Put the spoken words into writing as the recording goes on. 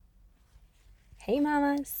Hey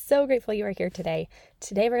mama, so grateful you are here today.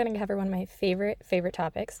 Today we're going to cover one of my favorite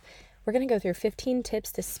topics. We're going to go through 15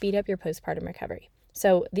 tips to speed up your postpartum recovery.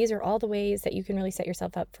 So these are all the ways that you can really set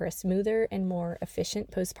yourself up for a smoother and more efficient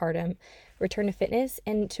postpartum return to fitness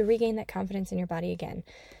and to regain that confidence in your body again.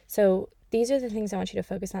 So these are the things I want you to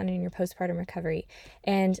focus on in your postpartum recovery.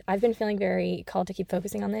 And I've been feeling very called to keep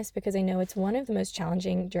focusing on this because I know it's one of the most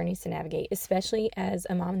challenging journeys to navigate, especially as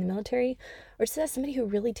a mom in the military or just as somebody who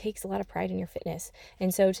really takes a lot of pride in your fitness.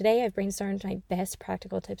 And so today I've brainstormed my best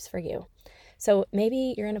practical tips for you. So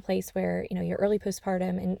maybe you're in a place where, you're early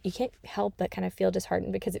postpartum and you can't help but kind of feel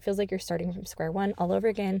disheartened because it feels like you're starting from square one all over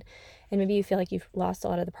again. And maybe you feel like you've lost a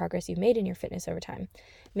lot of the progress you've made in your fitness over time.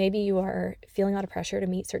 Maybe you are feeling a lot of pressure to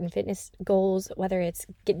meet certain fitness goals, whether it's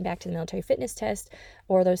getting back to the military fitness test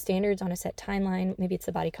or those standards on a set timeline. Maybe it's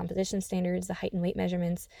the body composition standards, the height and weight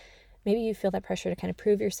measurements. Maybe you feel that pressure to kind of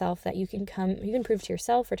prove yourself that you can prove to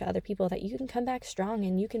yourself or to other people that you can come back strong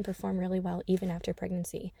and you can perform really well even after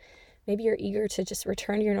pregnancy. Maybe you're eager to just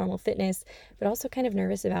return to your normal fitness, but also kind of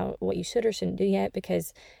nervous about what you should or shouldn't do yet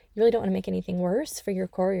because you really don't want to make anything worse for your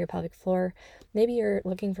core or your pelvic floor. Maybe you're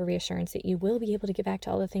looking for reassurance that you will be able to get back to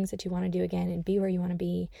all the things that you want to do again and be where you want to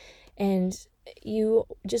be. And you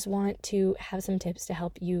just want to have some tips to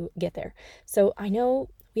help you get there. So I know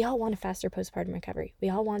we all want a faster postpartum recovery. We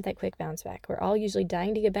all want that quick bounce back. We're all usually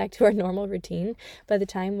dying to get back to our normal routine by the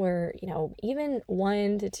time we're, even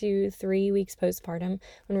 1 to 2, 3 weeks postpartum,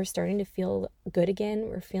 when we're starting to feel good again.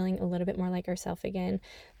 We're feeling a little bit more like ourselves again.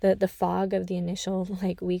 The fog of the initial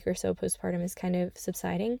week or so postpartum is kind of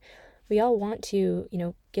subsiding. We all want to,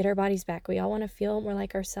 get our bodies back. We all want to feel more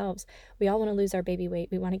like ourselves. We all want to lose our baby weight.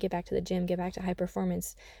 We want to get back to the gym, get back to high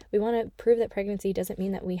performance. We want to prove that pregnancy doesn't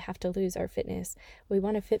mean that we have to lose our fitness. We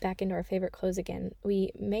want to fit back into our favorite clothes again.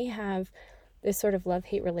 We may have this sort of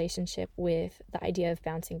love-hate relationship with the idea of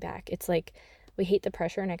bouncing back. It's like we hate the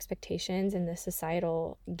pressure and expectations and the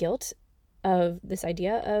societal guilt of this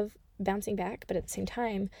idea of bouncing back, but at the same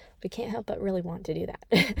time we can't help but really want to do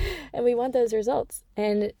that. And we want those results,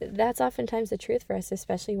 and that's oftentimes the truth for us,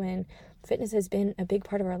 especially when fitness has been a big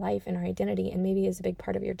part of our life and our identity, and maybe is a big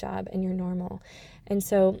part of your job and your normal. And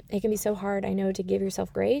so it can be so hard, I know, to give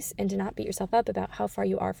yourself grace and to not beat yourself up about how far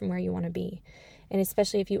you are from where you want to be. And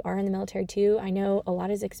especially if you are in the military too, I know a lot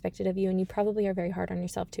is expected of you, and you probably are very hard on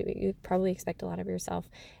yourself too. You probably expect a lot of yourself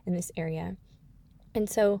in this area. And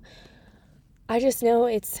so I just know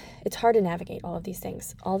it's hard to navigate all of these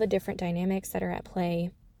things, all the different dynamics that are at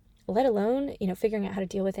play, let alone, figuring out how to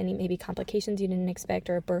deal with any maybe complications you didn't expect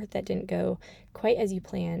or a birth that didn't go quite as you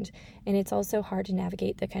planned. And it's also hard to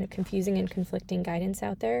navigate the kind of confusing and conflicting guidance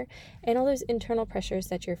out there and all those internal pressures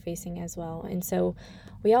that you're facing as well. And so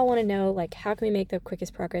we all want to know, how can we make the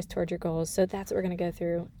quickest progress toward your goals? So that's what we're going to go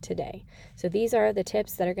through today. So these are the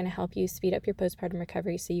tips that are going to help you speed up your postpartum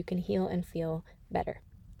recovery so you can heal and feel better.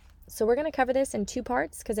 So we're going to cover this in 2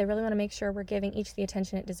 parts because I really want to make sure we're giving each the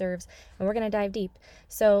attention it deserves, and we're going to dive deep.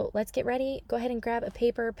 So let's get ready. Go ahead and grab a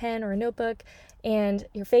paper, pen, or a notebook and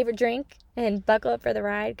your favorite drink and buckle up for the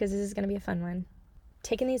ride because this is going to be a fun one.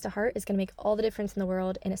 Taking these to heart is going to make all the difference in the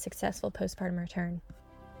world in a successful postpartum return.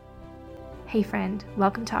 Hey friend,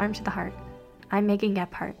 welcome to Arm to the Heart. I'm Megan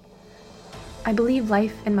Gephardt. I believe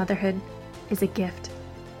life and motherhood is a gift.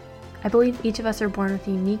 I believe each of us are born with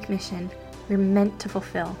a unique mission we're meant to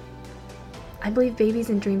fulfill. I believe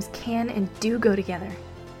babies and dreams can and do go together.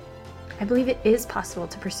 I believe it is possible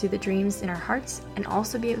to pursue the dreams in our hearts and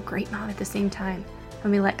also be a great mom at the same time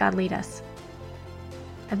when we let God lead us.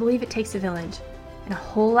 I believe it takes a village and a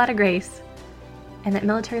whole lot of grace, and that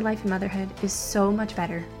military life and motherhood is so much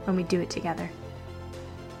better when we do it together.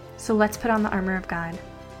 So let's put on the armor of God.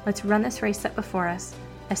 Let's run this race set before us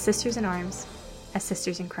as sisters in arms, as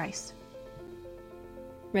sisters in Christ.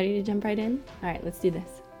 Ready to jump right in? All right, let's do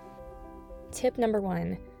this. Tip number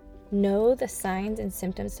 1, know the signs and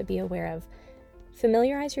symptoms to be aware of.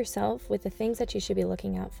 Familiarize yourself with the things that you should be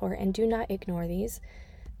looking out for and do not ignore these.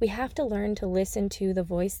 We have to learn to listen to the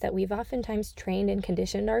voice that we've oftentimes trained and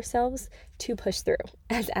conditioned ourselves to push through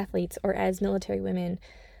as athletes or as military women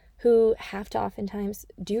who have to oftentimes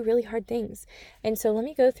do really hard things. And so let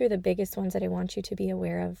me go through the biggest ones that I want you to be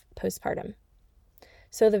aware of postpartum.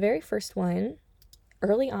 So the very first one,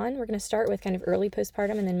 early on, we're going to start with kind of early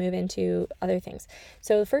postpartum and then move into other things.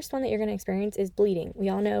 So the first one that you're going to experience is bleeding. We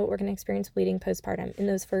all know we're going to experience bleeding postpartum in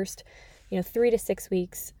those first, 3 to 6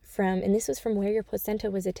 weeks and this was from where your placenta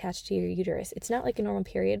was attached to your uterus. It's not like a normal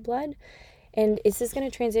period blood. And this is going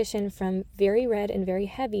to transition from very red and very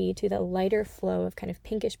heavy to the lighter flow of kind of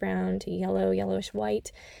pinkish brown to yellow, yellowish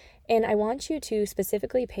white. And I want you to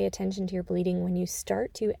specifically pay attention to your bleeding when you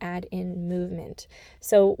start to add in movement.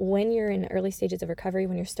 So when you're in early stages of recovery,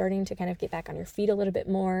 when you're starting to kind of get back on your feet a little bit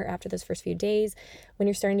more after those first few days, when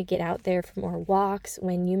you're starting to get out there for more walks,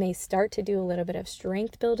 when you may start to do a little bit of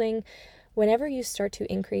strength building, whenever you start to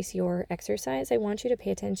increase your exercise, I want you to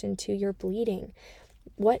pay attention to your bleeding.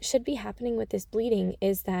 What should be happening with this bleeding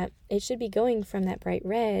is that it should be going from that bright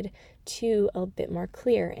red to a bit more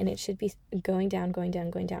clear, and it should be going down, going down,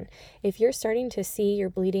 going down. If you're starting to see your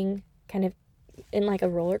bleeding kind of in like a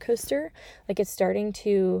roller coaster, like it's starting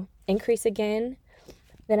to increase again,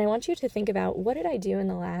 then I want you to think about, what did I do in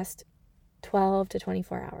the last 12 to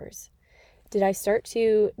 24 hours? Did I start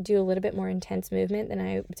to do a little bit more intense movement than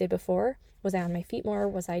I did before? Was I on my feet more?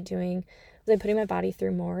 Was I putting my body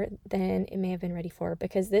through more than it may have been ready for?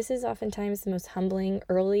 Because this is oftentimes the most humbling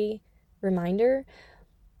early reminder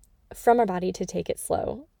from our body to take it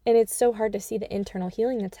slow. And it's so hard to see the internal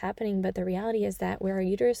healing that's happening, but the reality is that where our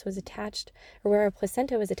uterus was attached, or where our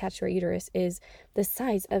placenta was attached to our uterus, is the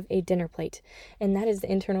size of a dinner plate. And that is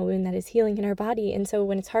the internal wound that is healing in our body. And so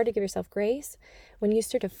when it's hard to give yourself grace, when you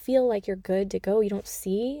start to feel like you're good to go, you don't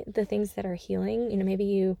see the things that are healing. Maybe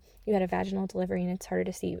you had a vaginal delivery and it's harder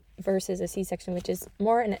to see versus a C-section, which is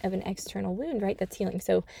more of an external wound, right? That's healing.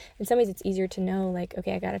 So in some ways it's easier to know, like,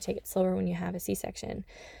 okay, I got to take it slower when you have a C-section.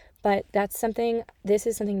 But this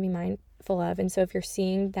is something to be mindful of. And so if you're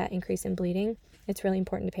seeing that increase in bleeding, it's really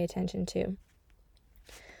important to pay attention to.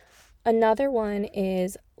 Another one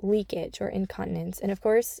is leakage or incontinence. And of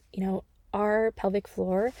course, our pelvic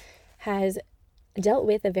floor has dealt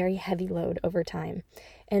with a very heavy load over time.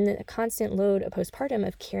 And the constant load of postpartum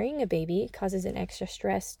of carrying a baby causes an extra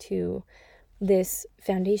stress to this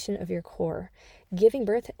foundation of your core. Giving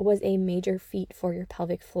birth was a major feat for your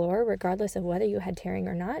pelvic floor, regardless of whether you had tearing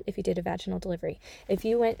or not, if you did a vaginal delivery. If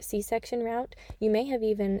you went C-section route, you may have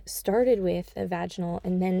even started with a vaginal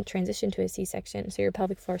and then transitioned to a C-section, so your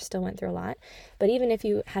pelvic floor still went through a lot. But even if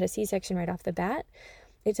you had a C-section right off the bat,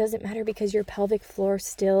 it doesn't matter, because your pelvic floor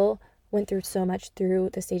still went through so much through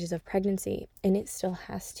the stages of pregnancy, and it still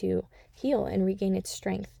has to heal and regain its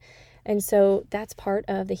strength. And so that's part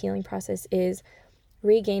of the healing process, is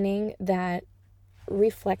regaining that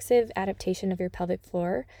reflexive adaptation of your pelvic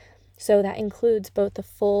floor. So that includes both the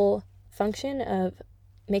full function of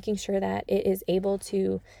making sure that it is able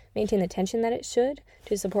to maintain the tension that it should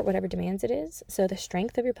to support whatever demands it is. So the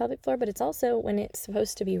strength of your pelvic floor, but it's also when it's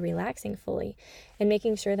supposed to be relaxing fully and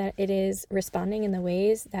making sure that it is responding in the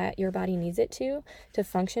ways that your body needs it to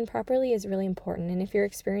function properly is really important. And if you're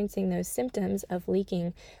experiencing those symptoms of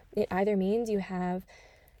leaking, it either means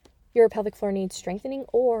your pelvic floor needs strengthening,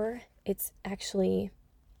 or it's actually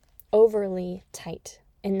overly tight,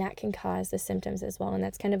 and that can cause the symptoms as well. And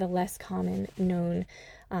that's kind of a less common known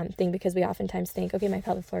thing, because we oftentimes think, okay, my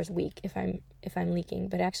pelvic floor is weak if I'm leaking,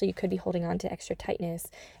 but actually you could be holding on to extra tightness,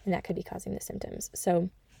 and that could be causing the symptoms. So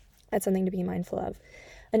that's something to be mindful of.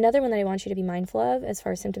 Another one that I want you to be mindful of as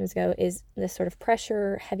far as symptoms go is this sort of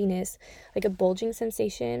pressure, heaviness, like a bulging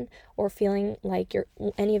sensation, or feeling like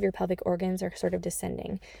any of your pelvic organs are sort of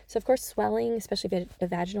descending. So of course, swelling, especially if you had a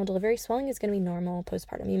vaginal delivery, swelling is going to be normal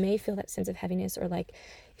postpartum. You may feel that sense of heaviness, or like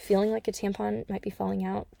feeling like a tampon might be falling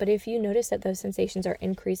out. But if you notice that those sensations are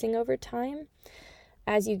increasing over time,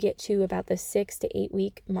 as you get to about the 6 to 8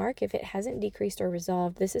 week mark, if it hasn't decreased or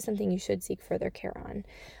resolved, this is something you should seek further care on.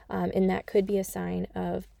 And that could be a sign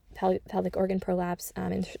of pelvic organ prolapse,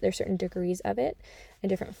 and there's certain degrees of it and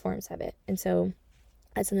different forms of it. And so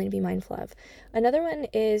that's something to be mindful of. Another one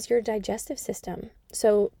is your digestive system.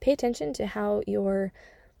 So pay attention to how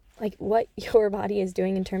what your body is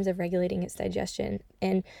doing in terms of regulating its digestion.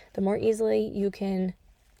 And the more easily you can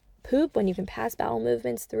poop, when you can pass bowel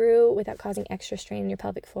movements through without causing extra strain in your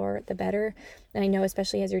pelvic floor, the better. And I know,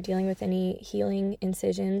 especially as you're dealing with any healing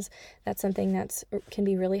incisions, that's something that can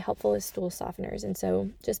be really helpful as stool softeners. And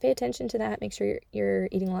so just pay attention to that. Make sure you're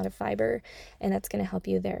eating a lot of fiber, and that's going to help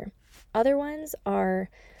you there. Other ones are,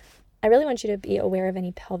 I really want you to be aware of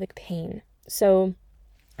any pelvic pain. So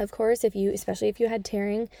of course, especially if you had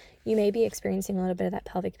tearing, you may be experiencing a little bit of that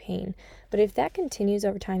pelvic pain. But if that continues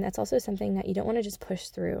over time, that's also something that you don't want to just push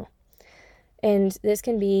through. And this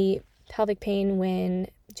can be pelvic pain when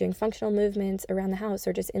doing functional movements around the house,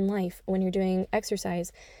 or just in life when you're doing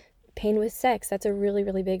exercise. Pain with sex, that's a really,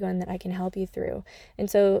 really big one that I can help you through. And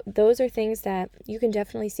so those are things that you can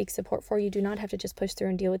definitely seek support for. You do not have to just push through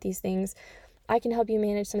and deal with these things. I can help you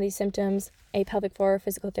manage some of these symptoms. A pelvic floor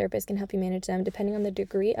physical therapist can help you manage them depending on the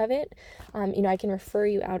degree of it. I can refer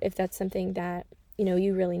you out if that's something that,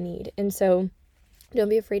 you really need. And so don't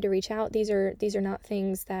be afraid to reach out. These are not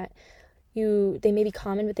things that they may be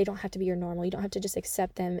common, but they don't have to be your normal. You don't have to just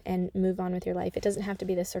accept them and move on with your life. It doesn't have to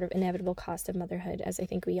be this sort of inevitable cost of motherhood, as I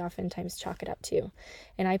think we oftentimes chalk it up to.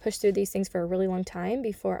 And I pushed through these things for a really long time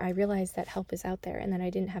before I realized that help is out there and that I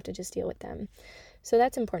didn't have to just deal with them. So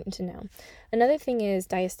that's important to know. Another thing is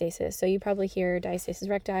diastasis. So you probably hear diastasis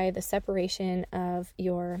recti, the separation of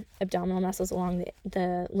your abdominal muscles along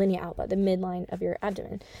the linea alba, the midline of your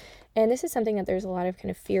abdomen. And this is something that there's a lot of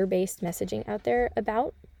kind of fear-based messaging out there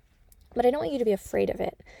about, but I don't want you to be afraid of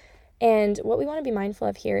it. And what we want to be mindful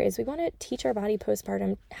of here is we want to teach our body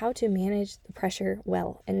postpartum how to manage the pressure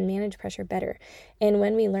well and manage pressure better. And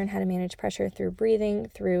when we learn how to manage pressure through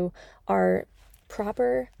breathing, through our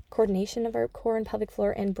proper coordination of our core and pelvic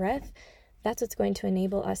floor and breath, that's what's going to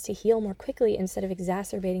enable us to heal more quickly instead of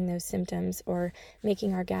exacerbating those symptoms or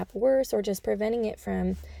making our gap worse or just preventing it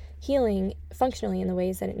from healing functionally in the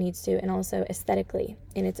ways that it needs to and also aesthetically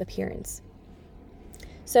in its appearance.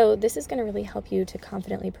 So this is going to really help you to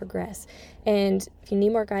confidently progress. And if you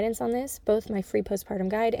need more guidance on this, both my free postpartum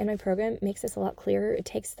guide and my program makes this a lot clearer. It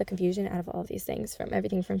takes the confusion out of all of these things, from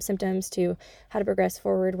everything from symptoms to how to progress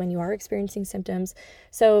forward when you are experiencing symptoms.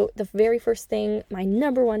 So the very first thing, my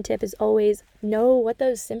number one tip is always know what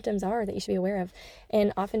those symptoms are that you should be aware of.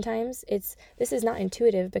 And oftentimes this is not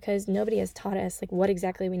intuitive because nobody has taught us like what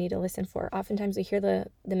exactly we need to listen for. Oftentimes we hear the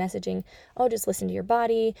messaging, oh, just listen to your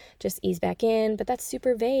body, just ease back in, but that's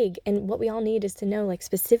super vague. And what we all need is to know like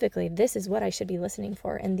specifically, this is what I should be listening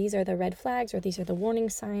for. And these are the red flags, or these are the warning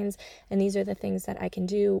signs. And these are the things that I can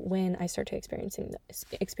do when I start to experience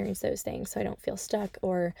those things. So I don't feel stuck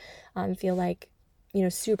or feel like,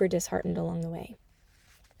 super disheartened along the way.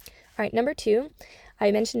 All right, number 2,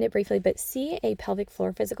 I mentioned it briefly, but see a pelvic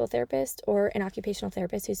floor physical therapist or an occupational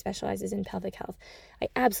therapist who specializes in pelvic health. I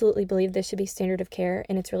absolutely believe this should be standard of care,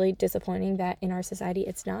 and it's really disappointing that in our society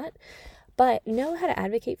it's not. But know how to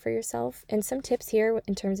advocate for yourself. And some tips here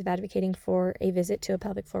in terms of advocating for a visit to a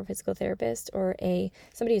pelvic floor physical therapist or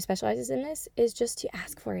somebody who specializes in this is just to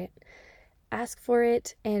ask for it. Ask for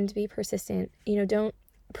it and be persistent. Don't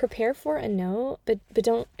prepare for a no, but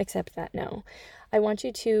don't accept that no. I want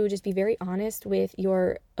you to just be very honest with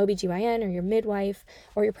your OBGYN or your midwife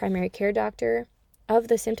or your primary care doctor of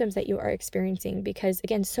the symptoms that you are experiencing. Because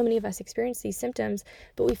again, so many of us experience these symptoms,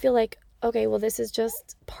 but we feel like, okay, well, this is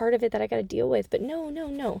just part of it that I got to deal with. But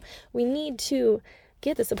no. We need to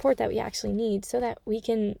get the support that we actually need so that we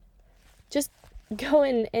can just go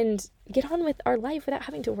and get on with our life without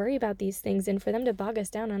having to worry about these things and for them to bog us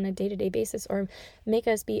down on a day-to-day basis or make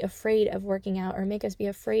us be afraid of working out or make us be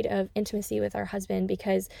afraid of intimacy with our husband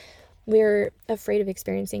because we're afraid of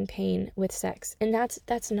experiencing pain with sex. And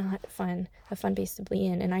that's not a fun place to be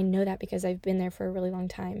in. And I know that because I've been there for a really long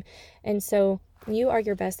time. And so you are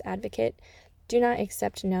your best advocate. Do not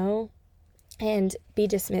accept no and be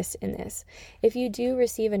dismissed in this. If you do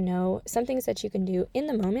receive a no, some things that you can do in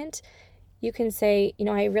the moment, you can say,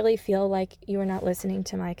 I really feel like you are not listening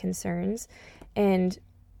to my concerns. And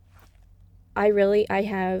I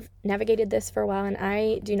have navigated this for a while and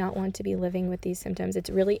I do not want to be living with these symptoms. It's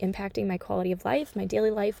really impacting my quality of life, my daily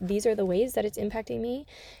life. These are the ways that it's impacting me.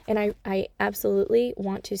 And I absolutely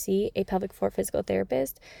want to see a pelvic floor physical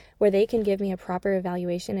therapist where they can give me a proper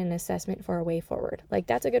evaluation and assessment for a way forward. Like,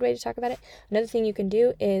 that's a good way to talk about it. Another thing you can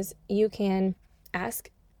do is you can ask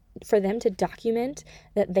for them to document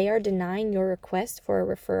that they are denying your request for a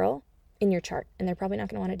referral in your chart, and they're probably not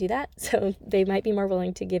going to want to do that, so they might be more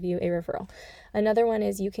willing to give you a referral. Another one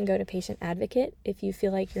is you can go to patient advocate if you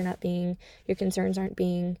feel like your concerns aren't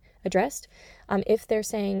being addressed. If they're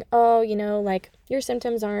saying, like your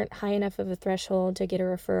symptoms aren't high enough of a threshold to get a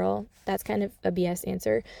referral, that's kind of a BS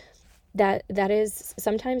answer. That is,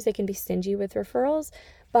 sometimes they can be stingy with referrals,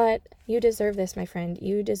 but you deserve this, my friend.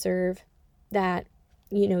 You deserve that.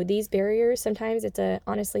 These barriers, sometimes it's a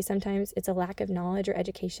lack of knowledge or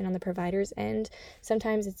education on the provider's end.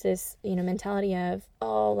 Sometimes it's this, mentality of,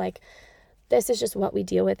 this is just what we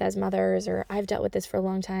deal with as mothers, or I've dealt with this for a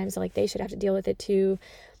long time, so they should have to deal with it too.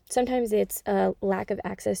 Sometimes it's a lack of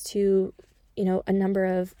access to, a number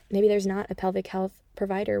of, maybe there's not a pelvic health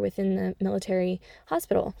provider within the military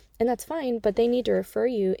hospital, and that's fine, but they need to refer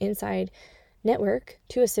you inside network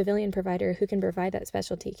to a civilian provider who can provide that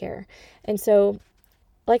specialty care. And so,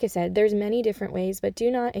 like I said, there's many different ways, but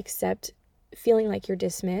do not accept feeling like you're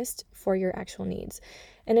dismissed for your actual needs.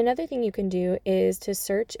 And another thing you can do is to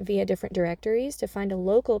search via different directories to find a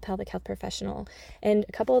local pelvic health professional. And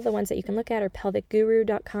a couple of the ones that you can look at are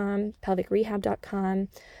pelvicguru.com, pelvicrehab.com,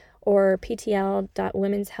 or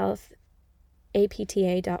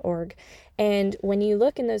ptl.womenshealthapta.org. And when you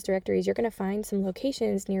look in those directories, you're going to find some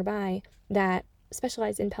locations nearby that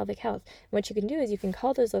specialize in pelvic health. And what you can do is you can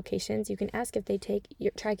call those locations. You can ask if they take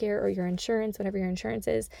your TRICARE or your insurance, whatever your insurance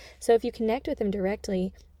is. So if you connect with them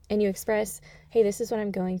directly and you express, hey, this is what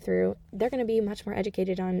I'm going through, they're going to be much more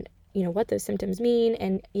educated on what those symptoms mean.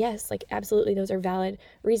 And yes, like absolutely, those are valid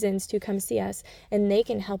reasons to come see us, and they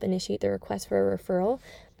can help initiate the request for a referral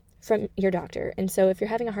from your doctor. And so if you're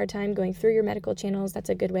having a hard time going through your medical channels, that's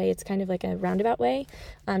a good way. It's kind of like a roundabout way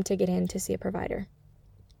to get in to see a provider.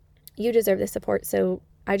 You deserve this support, so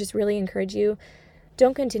I just really encourage you,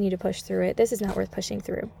 don't continue to push through it. This is not worth pushing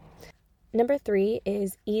through. Number 3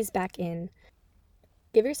 is ease back in.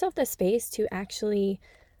 Give yourself the space to actually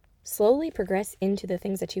slowly progress into the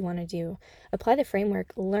things that you want to do. Apply the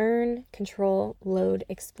framework, learn, control, load,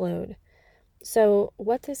 explode. So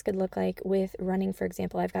what this could look like with running, for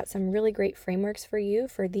example, I've got some really great frameworks for you.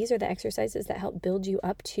 These are the exercises that help build you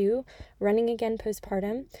up to running again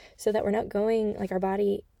postpartum, so that we're not going, like our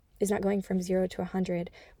body is not going from 0 to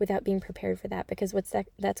 100 without being prepared for that, because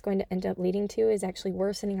that's going to end up leading to is actually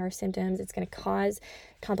worsening our symptoms. It's going to cause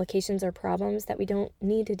complications or problems that we don't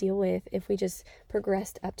need to deal with if we just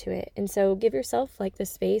progressed up to it. And so give yourself like the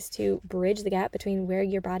space to bridge the gap between where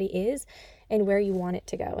your body is and where you want it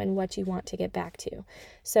to go and what you want to get back to.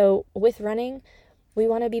 So with running, we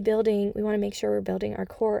want to make sure we're building our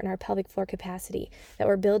core and our pelvic floor capacity, that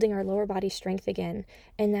we're building our lower body strength again,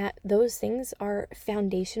 and that those things are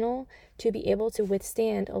foundational to be able to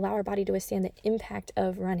allow our body to withstand the impact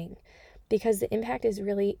of running, because the impact is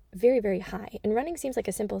really very, very high. And running seems like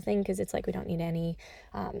a simple thing because it's like we don't need any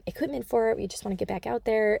equipment for it. We just want to get back out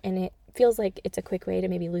there, and it feels like it's a quick way to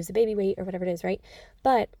maybe lose the baby weight or whatever it is, right?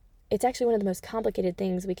 But it's actually one of the most complicated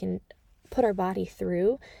things we can put our body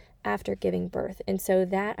through after giving birth. And so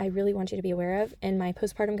that I really want you to be aware of. And my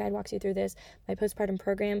postpartum guide walks you through this. My postpartum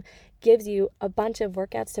program gives you a bunch of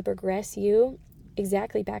workouts to progress you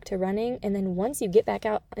exactly back to running. And then once you get back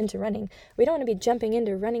out into running, we don't want to be jumping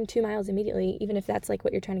into running 2 miles immediately, even if that's like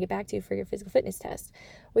what you're trying to get back to for your physical fitness test.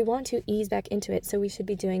 We want to ease back into it. So we should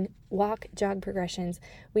be doing walk, jog progressions.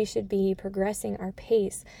 We should be progressing our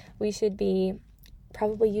pace. We should be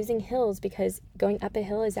probably using hills, because going up a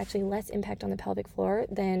hill is actually less impact on the pelvic floor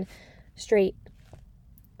than straight,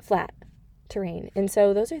 flat terrain. And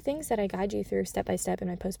so those are things that I guide you through step by step in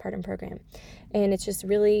my postpartum program. And it's just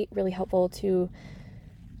really, really helpful to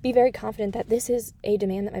be very confident that this is a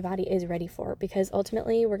demand that my body is ready for, because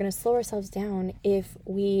ultimately we're going to slow ourselves down in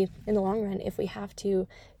the long run, if we have to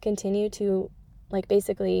continue to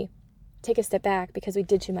basically take a step back because we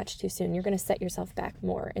did too much too soon. You're going to set yourself back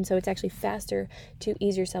more. And so it's actually faster to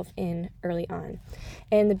ease yourself in early on.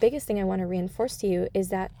 And the biggest thing I want to reinforce to you is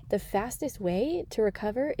that the fastest way to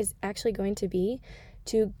recover is actually going to be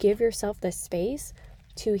to give yourself the space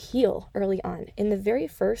to heal early on. In the very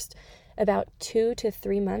first about 2 to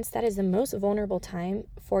 3 months, that is the most vulnerable time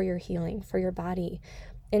for your healing, for your body.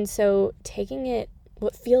 And so taking it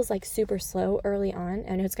what feels like super slow early on,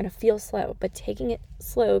 I know it's going to feel slow, but taking it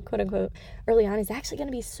slow, quote unquote, early on is actually going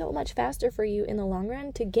to be so much faster for you in the long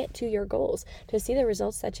run to get to your goals, to see the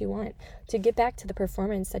results that you want, to get back to the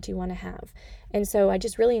performance that you want to have. And so I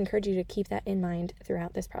just really encourage you to keep that in mind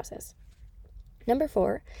throughout this process. Number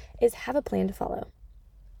 4 is have a plan to follow.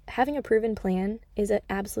 Having a proven plan is an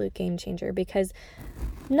absolute game changer, because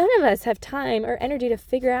none of us have time or energy to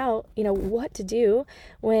figure out, what to do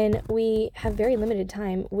when we have very limited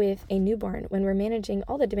time with a newborn, when we're managing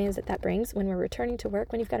all the demands that brings, when we're returning to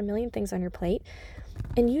work, when you've got a million things on your plate.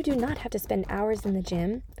 And you do not have to spend hours in the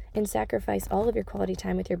gym and sacrifice all of your quality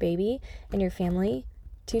time with your baby and your family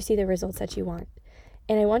to see the results that you want.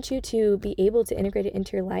 And I want you to be able to integrate it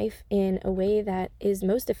into your life in a way that is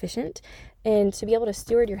most efficient, and to be able to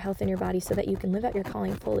steward your health and your body so that you can live out your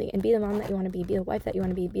calling fully and be the mom that you want to be the wife that you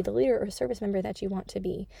want to be the leader or service member that you want to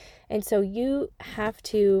be. And so you have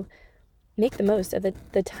to make the most of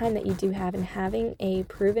the time that you do have, and having a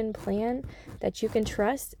proven plan that you can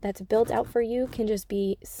trust, that's built out for you, can just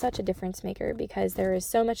be such a difference maker, because there is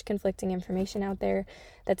so much conflicting information out there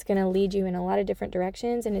that's going to lead you in a lot of different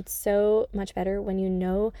directions. And it's so much better when you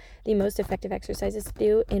know the most effective exercises to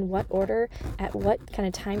do, in what order, at what kind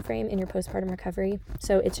of time frame in your postpartum recovery.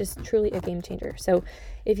 So it's just truly a game changer. So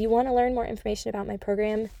if you want to learn more information about my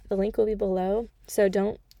program, the link will be below. So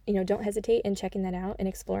don't hesitate in checking that out and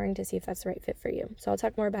exploring to see if that's the right fit for you. So I'll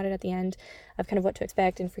talk more about it at the end of kind of what to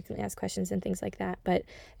expect and frequently asked questions and things like that. But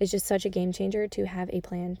it's just such a game changer to have a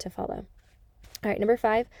plan to follow. All right, number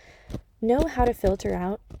 5, know how to filter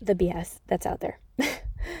out the BS that's out there.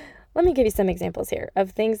 Let me give you some examples here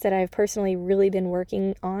of things that I've personally really been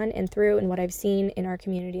working on and through, and what I've seen in our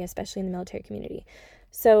community, especially in the military community.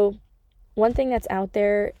 So one thing that's out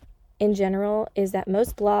there in general is that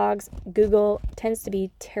most blogs, Google tends to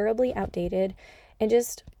be terribly outdated and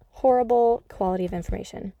just horrible quality of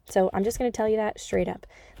information. So I'm just going to tell you that straight up.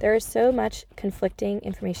 There is so much conflicting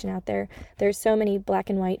information out there. There's so many black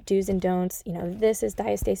and white do's and don'ts. This is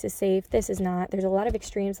diastasis safe, this is not. There's a lot of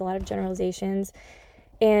extremes, a lot of generalizations.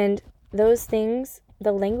 And those things,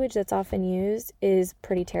 the language that's often used is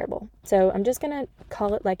pretty terrible. So I'm just going to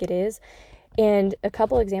call it like it is. And a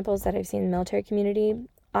couple examples that I've seen in the military community,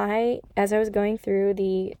 as I was going through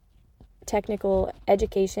the technical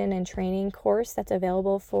education and training course that's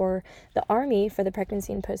available for the Army for the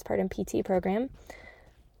pregnancy and postpartum PT program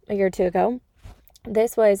a year or two ago,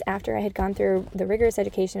 this was after I had gone through the rigorous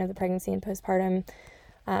education of the pregnancy and postpartum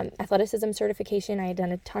athleticism certification. I had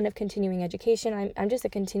done a ton of continuing education. I'm just a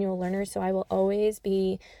continual learner, so I will always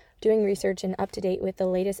be doing research and up to date with the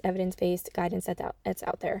latest evidence-based guidance that's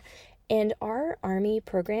out there. And our Army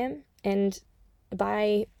program, and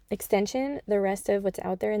by extension, the rest of what's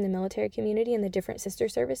out there in the military community and the different sister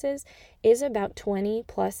services, is about 20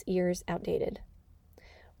 plus years outdated.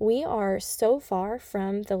 We are so far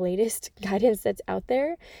from the latest guidance that's out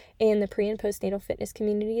there in the pre and postnatal fitness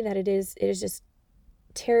community that it is just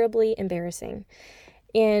terribly embarrassing.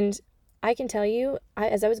 And I can tell you,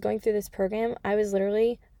 as I was going through this program, I was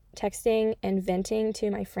literally texting and venting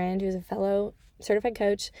to my friend who's a fellow certified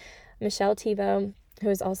coach, Michelle Thibault, who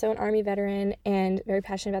is also an Army veteran and very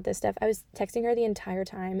passionate about this stuff. I was texting her the entire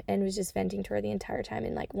time and was just venting to her the entire time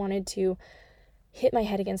and wanted to hit my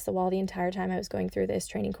head against the wall the entire time I was going through this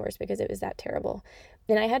training course because it was that terrible.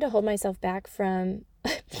 And I had to hold myself back from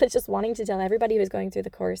just wanting to tell everybody who was going through the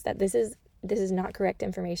course that this is not correct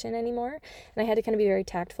information anymore. And I had to kind of be very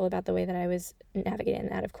tactful about the way that I was navigating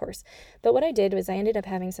that, of course. But what I did was I ended up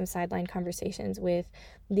having some sideline conversations with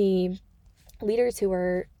the leaders who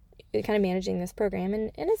were kind of managing this program,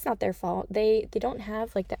 and it's not their fault. They don't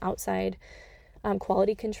have the outside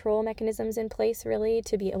quality control mechanisms in place really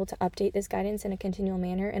to be able to update this guidance in a continual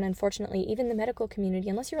manner. And unfortunately, even the medical community,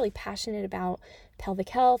 unless you're really passionate about pelvic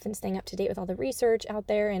health and staying up to date with all the research out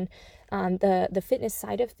there and the fitness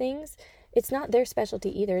side of things, it's not their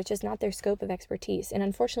specialty either. It's just not their scope of expertise. And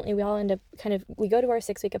unfortunately, we all end up we go to our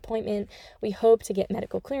 6-week appointment, we hope to get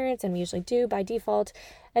medical clearance, and we usually do by default,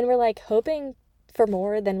 and we're hoping for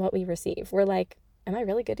more than what we receive. We're am I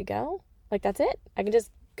really good to go? That's it? I can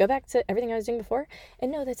just go back to everything I was doing before?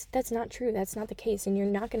 And no, that's not true. That's not the case. And you're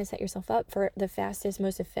not going to set yourself up for the fastest,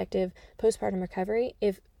 most effective postpartum recovery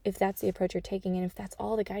if that's the approach you're taking and if that's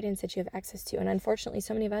all the guidance that you have access to. And unfortunately,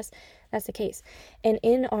 so many of us, that's the case. And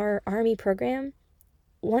in our Army program,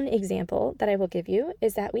 one example that I will give you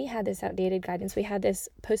is that we had this outdated guidance. We had this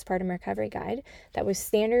postpartum recovery guide that was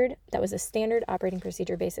standard, that was a standard operating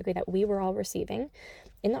procedure basically that we were all receiving.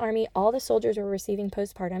 In the Army, all the soldiers were receiving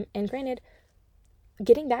postpartum, and granted,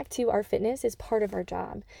 getting back to our fitness is part of our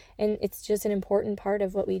job, and it's just an important part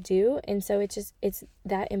of what we do. And so it's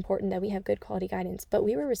that important that we have good quality guidance. But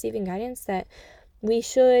we were receiving guidance that we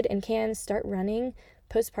should and can start running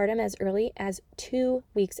postpartum as early as 2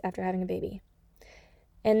 weeks after having a baby.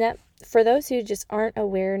 And that, for those who just aren't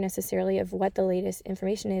aware necessarily of what the latest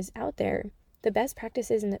information is out there, the best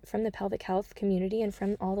practices from the pelvic health community and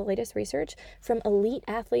from all the latest research, from elite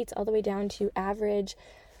athletes all the way down to average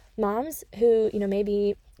moms who, may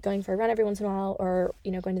be going for a run every once in a while, or,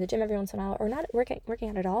 going to the gym every once in a while, or not working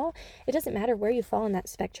out at all. It doesn't matter where you fall in that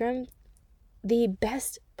spectrum. The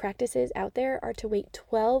best practices out there are to wait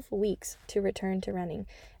 12 weeks to return to running.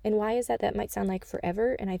 And why is that? That might sound like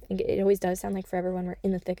forever, and I think it always does sound like forever when we're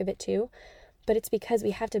in the thick of it too. But it's because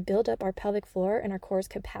we have to build up our pelvic floor and our core's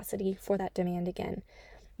capacity for that demand again.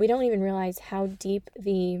 We don't even realize how deep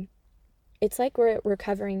it's like we're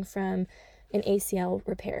recovering from an ACL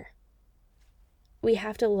repair. We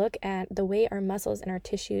have to look at the way our muscles and our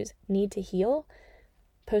tissues need to heal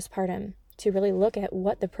postpartum to really look at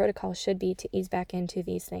what the protocol should be to ease back into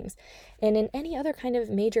these things. And in any other kind of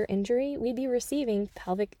major injury, we'd be receiving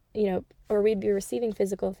we'd be receiving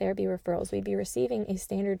physical therapy referrals. We'd be receiving a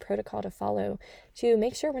standard protocol to follow to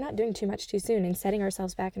make sure we're not doing too much too soon and setting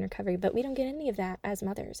ourselves back in recovery. But we don't get any of that as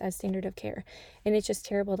mothers, as standard of care. And it's just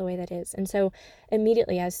terrible the way that is. And so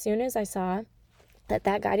immediately, as soon as I saw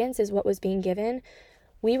that guidance is what was being given,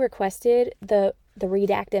 we requested the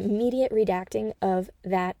immediate redacting of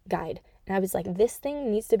that guide. And I was like, this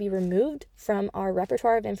thing needs to be removed from our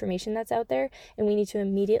repertoire of information that's out there, and we need to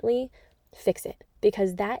immediately fix it,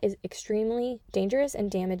 because that is extremely dangerous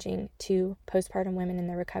and damaging to postpartum women in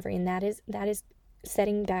their recovery. And that is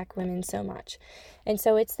setting back women so much. And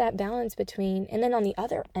so it's that balance between, and then on the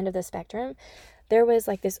other end of the spectrum, there was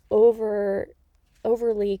this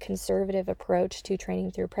overly conservative approach to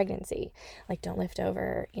training through pregnancy. Like, don't lift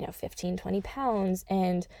over, 15, 20 pounds,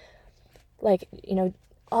 and like,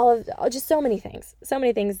 just so many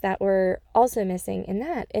things that were also missing in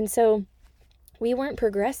that. And so we weren't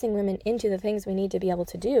progressing women into the things we need to be able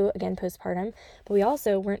to do, again, postpartum, but we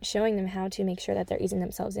also weren't showing them how to make sure that they're easing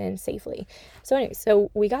themselves in safely. So anyway, so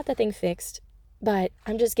we got the thing fixed, but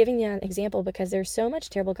I'm just giving you an example because there's so much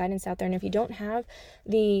terrible guidance out there. And if you don't have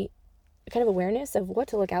the kind of awareness of what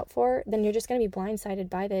to look out for, then you're just going to be blindsided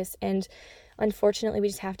by this. And unfortunately, we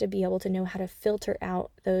just have to be able to know how to filter out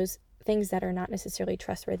those things that are not necessarily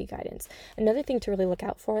trustworthy guidance. Another thing to really look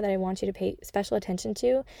out for that I want you to pay special attention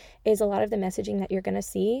to is a lot of the messaging that you're going to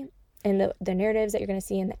see and the narratives that you're going to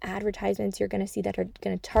see and the advertisements you're going to see that are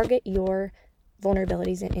going to target your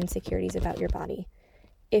vulnerabilities and insecurities about your body.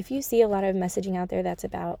 If you see a lot of messaging out there that's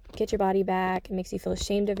about get your body back, it makes you feel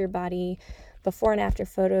ashamed of your body, before and after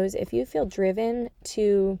photos, if you feel driven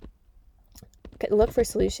to look for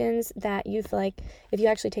solutions that you feel like, if you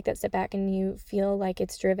actually take that step back and you feel like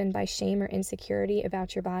it's driven by shame or insecurity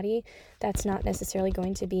about your body, that's not necessarily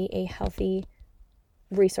going to be a healthy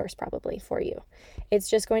resource probably for you. It's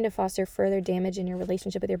just going to foster further damage in your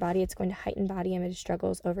relationship with your body. It's going to heighten body image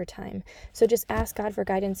struggles over time. So just ask God for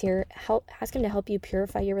guidance here. Ask him to help you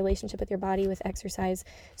purify your relationship with your body with exercise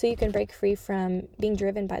so you can break free from being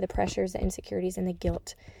driven by the pressures, the insecurities, and the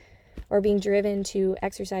guilt, or being driven to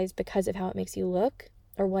exercise because of how it makes you look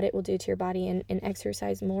or what it will do to your body, and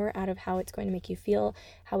exercise more out of how it's going to make you feel,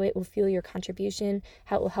 how it will feel your contribution,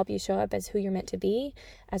 how it will help you show up as who you're meant to be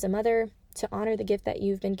as a mother, to honor the gift that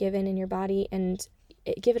you've been given in your body and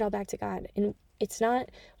give it all back to God. And it's not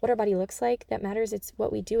what our body looks like that matters, it's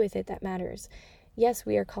what we do with it that matters. Yes,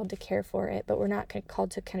 we are called to care for it, but we're not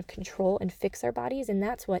called to kind of control and fix our bodies. And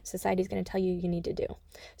that's what society is going to tell you need to do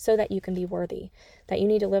so that you can be worthy, that you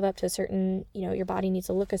need to live up to a certain, your body needs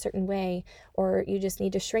to look a certain way, or you just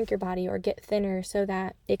need to shrink your body or get thinner so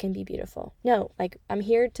that it can be beautiful. No, I'm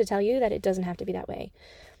here to tell you that it doesn't have to be that way.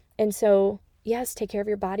 And so, yes, take care of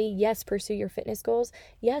your body. Yes, pursue your fitness goals.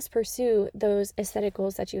 Yes, pursue those aesthetic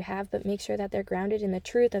goals that you have, but make sure that they're grounded in the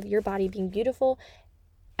truth of your body being beautiful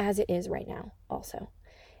as it is right now also,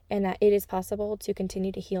 and that it is possible to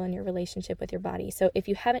continue to heal in your relationship with your body. So if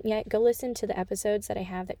you haven't yet, go listen to the episodes that I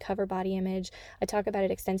have that cover body image. I talk about it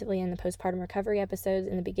extensively in the postpartum recovery episodes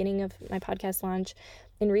in the beginning of my podcast launch,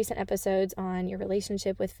 in recent episodes on your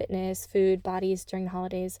relationship with fitness, food, bodies during the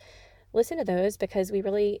holidays. Listen to those because we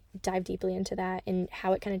really dive deeply into that and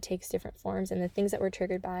how it kind of takes different forms and the things that we're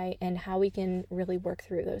triggered by and how we can really work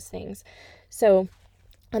through those things. So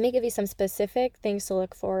let me give you some specific things to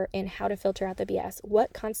look for in how to filter out the BS.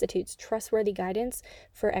 What constitutes trustworthy guidance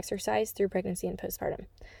for exercise through pregnancy and postpartum?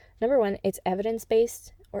 Number one, it's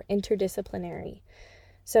evidence-based or interdisciplinary.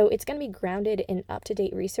 So it's going to be grounded in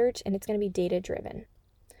up-to-date research and it's going to be data-driven.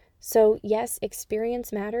 So yes,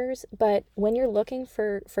 experience matters, but when you're looking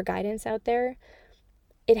for guidance out there,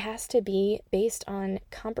 it has to be based on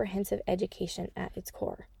comprehensive education at its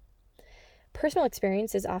core. Personal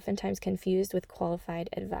experience is oftentimes confused with qualified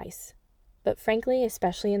advice. But frankly,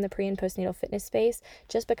 especially in the pre- and postnatal fitness space,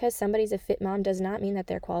 just because somebody's a fit mom does not mean that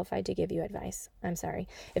they're qualified to give you advice. I'm sorry.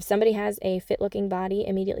 If somebody has a fit-looking body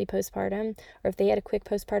immediately postpartum, or if they had a quick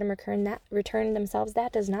postpartum return themselves,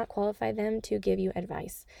 that does not qualify them to give you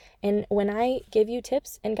advice. And when I give you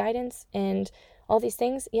tips and guidance and all these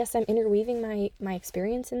things, yes, I'm interweaving my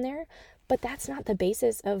experience in there, but that's not the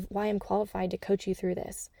basis of why I'm qualified to coach you through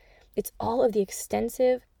this. It's all of the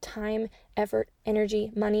extensive time, effort, energy,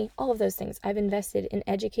 money, all of those things I've invested in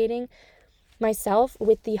educating myself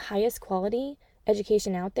with the highest quality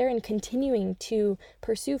education out there and continuing to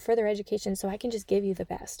pursue further education so I can just give you the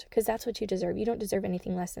best, because that's what you deserve. You don't deserve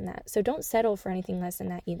anything less than that. So don't settle for anything less than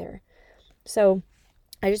that either. So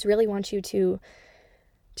I just really want you to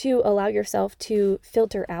allow yourself to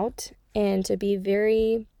filter out and to be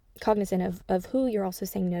very cognizant of who you're also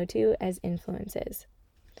saying no to as influences.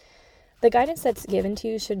 The guidance that's given to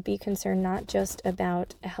you should be concerned not just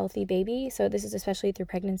about a healthy baby, so this is especially through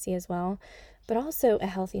pregnancy as well, but also a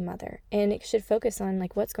healthy mother. And it should focus on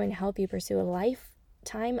what's going to help you pursue a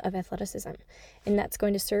lifetime of athleticism. And that's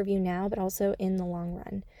going to serve you now, but also in the long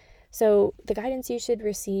run. So the guidance you should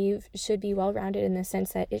receive should be well-rounded in the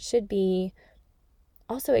sense that it should be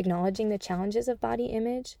also acknowledging the challenges of body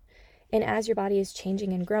image. And as your body is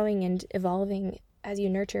changing and growing and evolving, as you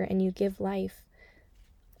nurture and you give life,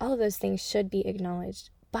 all of those things should be acknowledged.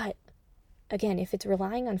 But again, if it's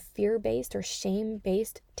relying on fear-based or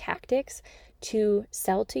shame-based tactics to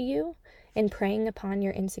sell to you and preying upon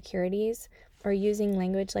your insecurities or using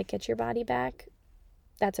language like get your body back,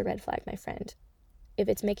 that's a red flag, my friend. if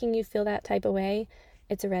it's making you feel that type of way,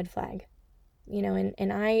 it's a red flag. And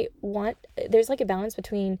there's like a balance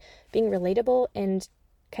between being relatable and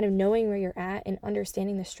kind of knowing where you're at and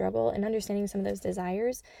understanding the struggle and understanding some of those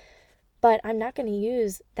desires. But I'm not going to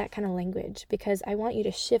use that kind of language, because I want you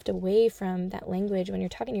to shift away from that language when you're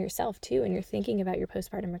talking to yourself too, and you're thinking about your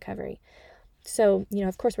postpartum recovery. So,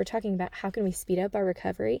 of course, we're talking about how can we speed up our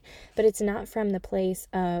recovery, but it's not from the place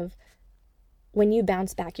of when you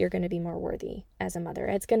bounce back, you're going to be more worthy as a mother.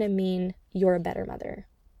 It's going to mean you're a better mother.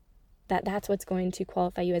 That's what's going to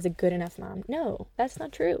qualify you as a good enough mom. No, that's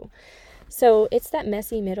not true. So it's that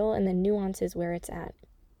messy middle, and the nuance is where it's at.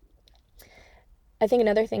 I think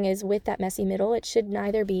another thing is, with that messy middle, it should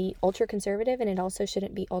neither be ultra conservative and it also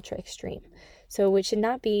shouldn't be ultra extreme. So it should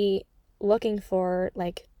not be looking for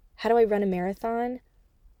like, how do I run a marathon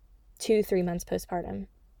 2-3 months postpartum?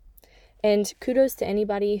 And kudos to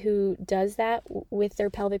anybody who does that with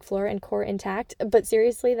their pelvic floor and core intact. But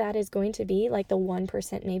seriously, that is going to be like the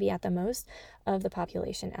 1%, maybe at the most, of the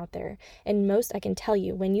population out there. And most, I can tell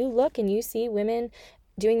you, when you look and you see women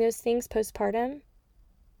doing those things postpartum,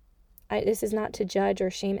 this is not to judge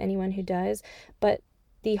or shame anyone who does, but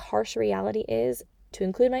the harsh reality is, to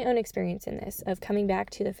include my own experience in this, of coming back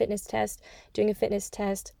to the fitness test, doing a fitness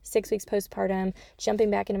test, 6 weeks postpartum,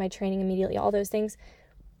 jumping back into my training immediately, all those things.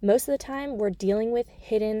 Most of the time, we're dealing with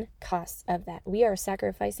hidden costs of that. We are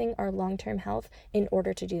sacrificing our long-term health in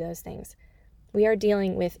order to do those things. We are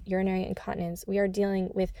dealing with urinary incontinence. We are dealing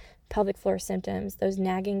with pelvic floor symptoms, those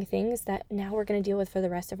nagging things that now we're going to deal with for the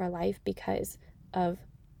rest of our life because of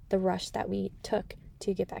the rush that we took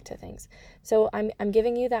to get back to things. So I'm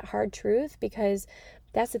giving you that hard truth, because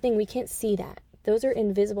that's the thing. We can't see that. Those are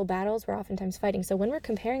invisible battles we're oftentimes fighting. So when we're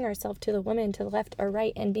comparing ourselves to the woman to the left or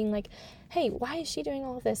right and being like, hey, why is she doing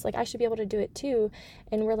all of this? Like, I should be able to do it too.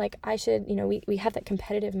 And we're like, we have that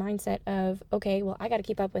competitive mindset of, okay, well, I got to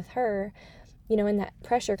keep up with her, and that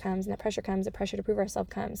pressure comes, the pressure to prove ourselves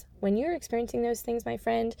comes. When you're experiencing those things, my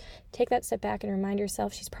friend, take that step back and remind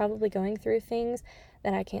yourself she's probably going through things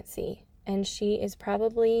that I can't see. And she is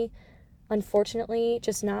probably, unfortunately,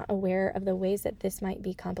 just not aware of the ways that this might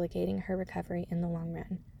be complicating her recovery in the long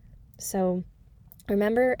run. So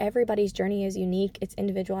remember, everybody's journey is unique, it's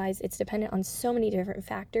individualized, it's dependent on so many different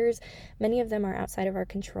factors. Many of them are outside of our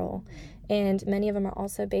control, and many of them are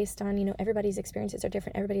also based on, everybody's experiences are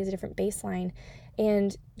different, everybody has a different baseline.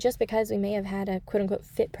 And just because we may have had a quote-unquote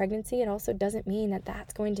fit pregnancy, it also doesn't mean that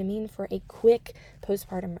that's going to mean for a quick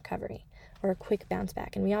postpartum recovery or a quick bounce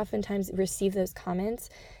back. And we oftentimes receive those comments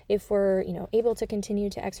if we're, able to continue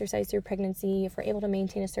to exercise through pregnancy, if we're able to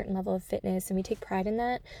maintain a certain level of fitness, and we take pride in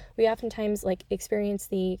that. We oftentimes experience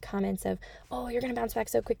the comments of, oh, you're going to bounce back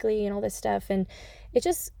so quickly and all this stuff. And it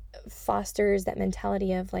just fosters that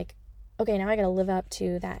mentality of okay, now I got to live up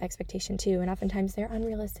to that expectation too. And oftentimes they're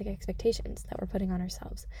unrealistic expectations that we're putting on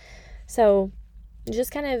ourselves. So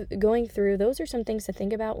just kind of going through, those are some things to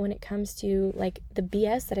think about when it comes to the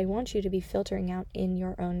BS that I want you to be filtering out in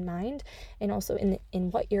your own mind, and also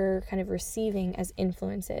in what you're kind of receiving as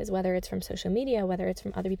influences, whether it's from social media, whether it's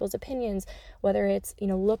from other people's opinions, whether it's,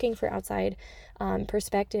 looking for outside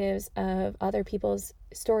perspectives of other people's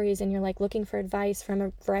stories, and you're looking for advice from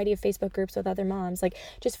a variety of Facebook groups with other moms.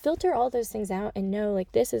 Just filter all those things out and know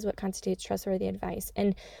this is what constitutes trustworthy advice.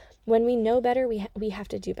 And when we know better, we have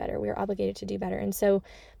to do better. We are obligated to do better. And so,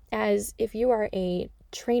 as if you are a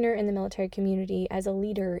trainer in the military community, as a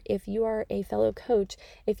leader, if you are a fellow coach,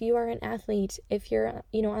 if you are an athlete, if you're,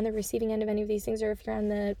 on the receiving end of any of these things, or if you're on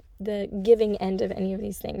the giving end of any of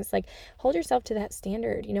these things, hold yourself to that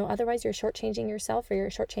standard. Otherwise you're shortchanging yourself, or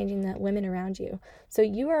you're shortchanging the women around you. So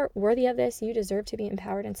you are worthy of this. You deserve to be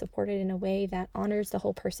empowered and supported in a way that honors the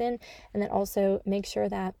whole person, and that also makes sure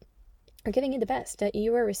that are giving you the best, that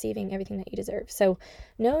you are receiving everything that you deserve. So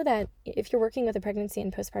know that if you're working with a pregnancy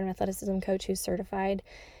and postpartum athleticism coach who's certified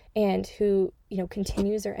and who,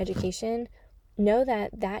 continues their education, know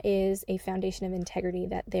that that is a foundation of integrity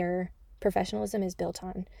that their professionalism is built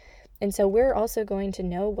on. And so we're also going to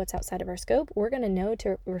know what's outside of our scope. We're going to know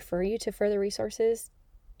to refer you to further resources,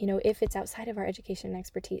 if it's outside of our education and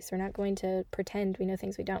expertise. We're not going to pretend we know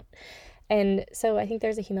things we don't. And so I think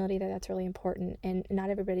there's a humility that's really important, and not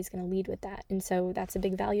everybody's going to lead with that. And so that's a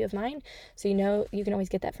big value of mine. So you can always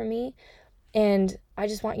get that from me. And I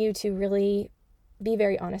just want you to really be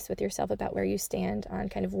very honest with yourself about where you stand on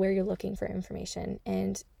kind of where you're looking for information,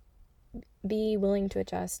 and be willing to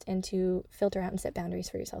adjust and to filter out and set boundaries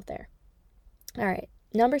for yourself there. All right.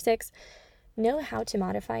 Number 6, know how to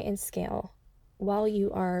modify and scale while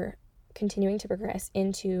you are continuing to progress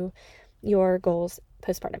into your goals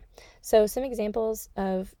postpartum. So some examples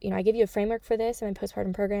of, I give you a framework for this in my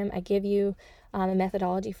postpartum program. I give you a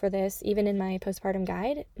methodology for this, even in my postpartum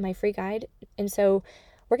guide, my free guide. And so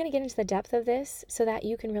we're going to get into the depth of this so that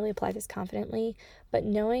you can really apply this confidently, but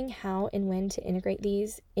knowing how and when to integrate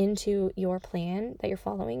these into your plan that you're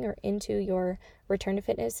following or into your return to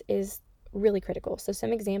fitness is really critical. So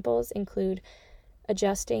some examples include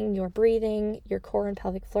adjusting your breathing, your core and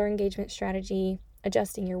pelvic floor engagement strategy,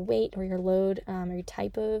 adjusting your weight or your load or your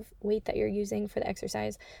type of weight that you're using for the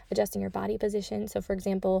exercise, adjusting your body position. So for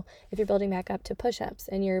example, if you're building back up to push-ups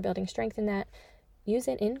and you're building strength in that, use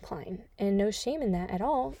an incline, and no shame in that at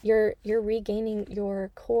all. You're regaining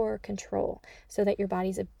your core control so that your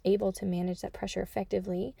body's able to manage that pressure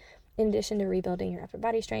effectively, in addition to rebuilding your upper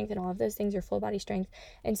body strength and all of those things, your full body strength.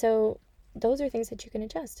 And so those are things that you can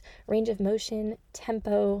adjust. Range of motion,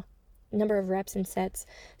 tempo, number of reps and sets.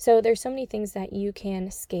 So there's so many things that you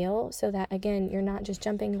can scale so that, again, you're not just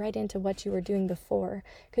jumping right into what you were doing before,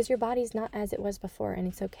 because your body's not as it was before, and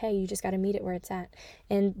it's okay. You just got to meet it where it's at.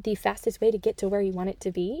 And the fastest way to get to where you want it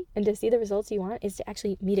to be and to see the results you want is to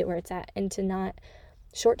actually meet it where it's at, and to not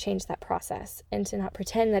shortchange that process and to not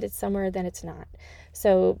pretend that it's somewhere that it's not.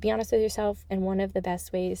 So be honest with yourself, and one of the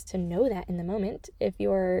best ways to know that in the moment, if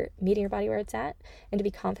you're meeting your body where it's at, and to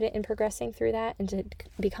be confident in progressing through that, and to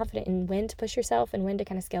be confident in when to push yourself and when to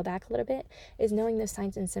kind of scale back a little bit, is knowing those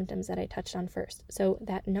signs and symptoms that I touched on first. So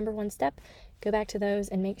that number one step, go back to those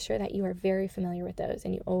and make sure that you are very familiar with those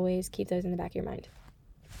and you always keep those in the back of your mind.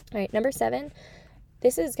 All right, number 7,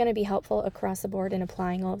 this is going to be helpful across the board in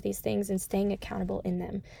applying all of these things and staying accountable in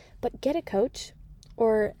them. But get a coach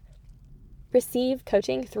or receive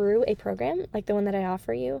coaching through a program like the one that I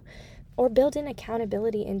offer you, or build in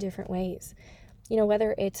accountability in different ways.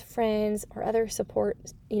 Whether it's friends or other support,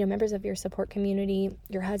 members of your support community,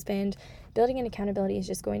 your husband, building in accountability is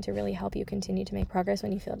just going to really help you continue to make progress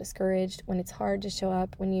when you feel discouraged, when it's hard to show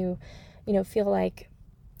up, when you feel like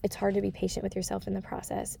it's hard to be patient with yourself in the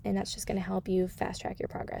process, and that's just going to help you fast track your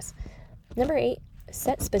progress. Number 8,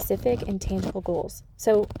 set specific and tangible goals.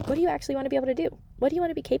 So what do you actually want to be able to do? What do you want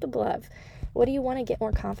to be capable of? What do you want to get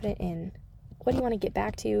more confident in? What do you want to get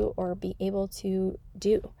back to or be able to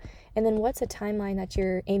do? And then what's a timeline that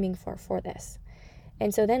you're aiming for this?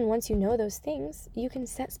 And so then once you know those things, you can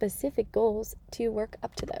set specific goals to work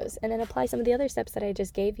up to those, and then apply some of the other steps that I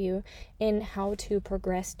just gave you in how to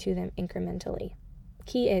progress to them incrementally.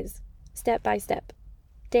 Key is step by step,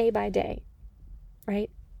 day by day, right?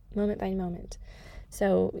 Moment by moment.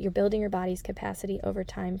 So you're building your body's capacity over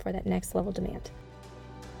time for that next level demand.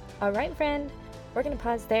 All right, friend, we're going to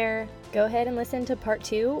pause there. Go ahead and listen to part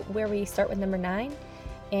 2, where we start with number 9.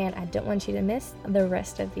 And I don't want you to miss the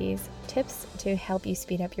rest of these tips to help you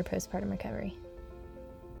speed up your postpartum recovery.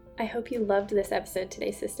 I hope you loved this episode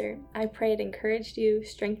today, sister. I pray it encouraged you,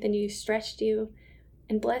 strengthened you, stretched you,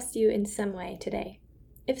 and blessed you in some way today.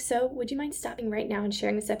 If so, would you mind stopping right now and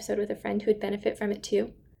sharing this episode with a friend who would benefit from it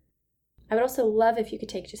too? I would also love if you could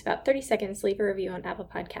take just about 30 seconds to leave a review on Apple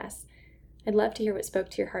Podcasts. I'd love to hear what spoke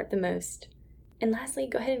to your heart the most. And lastly,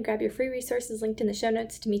 go ahead and grab your free resources linked in the show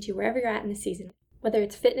notes to meet you wherever you're at in the season. Whether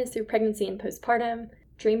it's fitness through pregnancy and postpartum,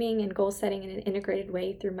 dreaming and goal setting in an integrated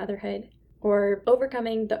way through motherhood, or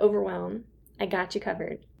overcoming the overwhelm, I got you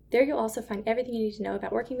covered. There you'll also find everything you need to know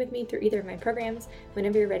about working with me through either of my programs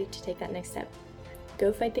whenever you're ready to take that next step.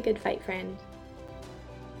 Go fight the good fight, friend.